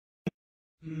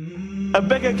A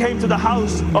beggar came to the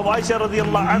house of Aaisha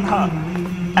radiallahu anha,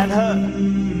 and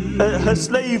her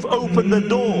slave opened the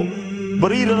door,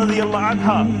 Barira radiallahu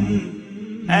anha,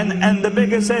 and the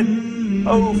beggar said,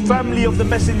 "Oh family of the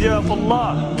Messenger of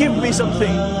Allah, give me something."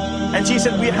 And she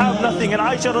said, "We have nothing." And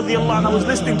Aaisha radiallahu anha was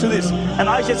listening to this, and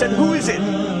Aaisha said, "Who is it?"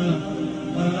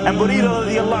 And Barira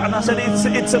radiallahu anha said,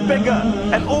 it's a beggar,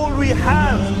 and all we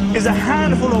have is a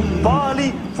handful of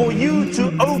barley for you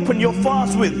to open your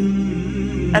fast with.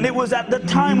 And it was at the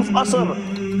time of Asr,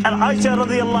 and Aaisha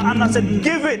radiallahu anha said,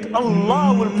 "Give it,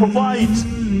 Allah will provide."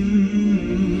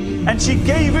 And she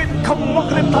gave it. Come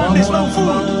Maghrib time, there's no food.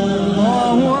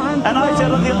 And Aaisha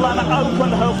radiallahu anha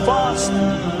opened her fast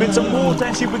with some water,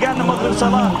 and she began the Maghrib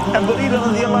Salah. And Barira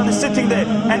radiallahu anha is sitting there,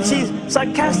 and she's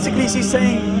sarcastically, she's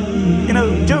saying,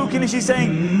 jokingly, she's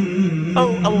saying,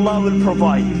 "Oh, Allah will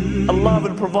provide. Allah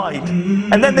will provide."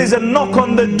 And then there's a knock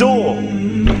on the door,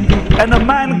 and a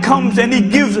man comes and he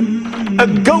gives a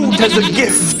goat as a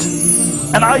gift.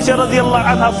 And Aaisha radiallahu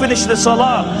anha finished the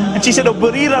Salah, and she said, "Oh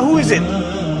Barira, who is it?"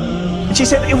 And she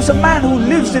said, "It was a man who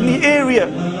lives in the area.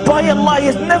 By Allah, he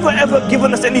has never ever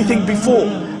given us anything before,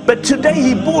 but today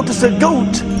he bought us a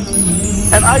goat."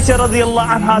 And Aaisha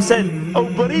radiallahu anha said, "Oh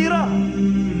Barira,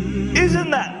 isn't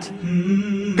that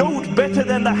goat better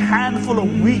than the handful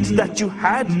of wheat that you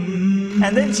had?"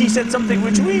 And then she said something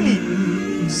which really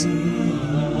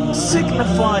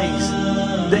signifies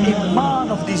the iman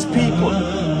of these people.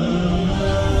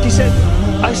 She said,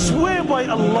 "I swear by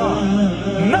Allah,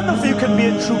 none of you can be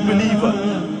a true believer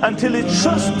until his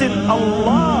trust in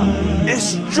Allah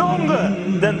is stronger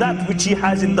than that which he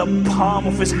has in the palm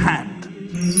of his hand."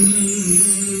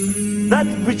 That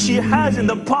which he has in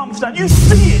the palm of his hand, you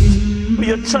see it, but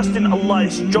your trust in Allah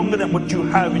is stronger than what you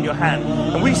have in your hand.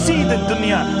 And we see the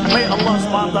dunya. May Allah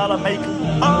subhanahu wa ta'ala make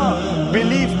our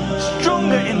belief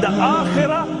stronger in the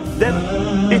akhirah than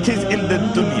it is in the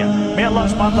dunya. May Allah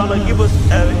subhanahu wa ta'ala give us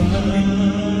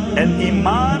an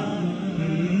iman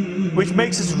which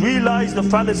makes us realize the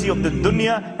fallacy of the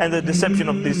dunya and the deception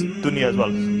of this dunya as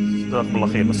well.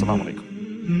 Assalamu alaikum.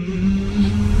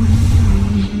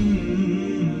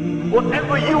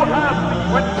 Whatever you have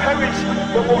will perish,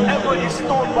 but whatever is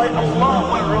stored by Allah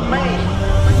will remain.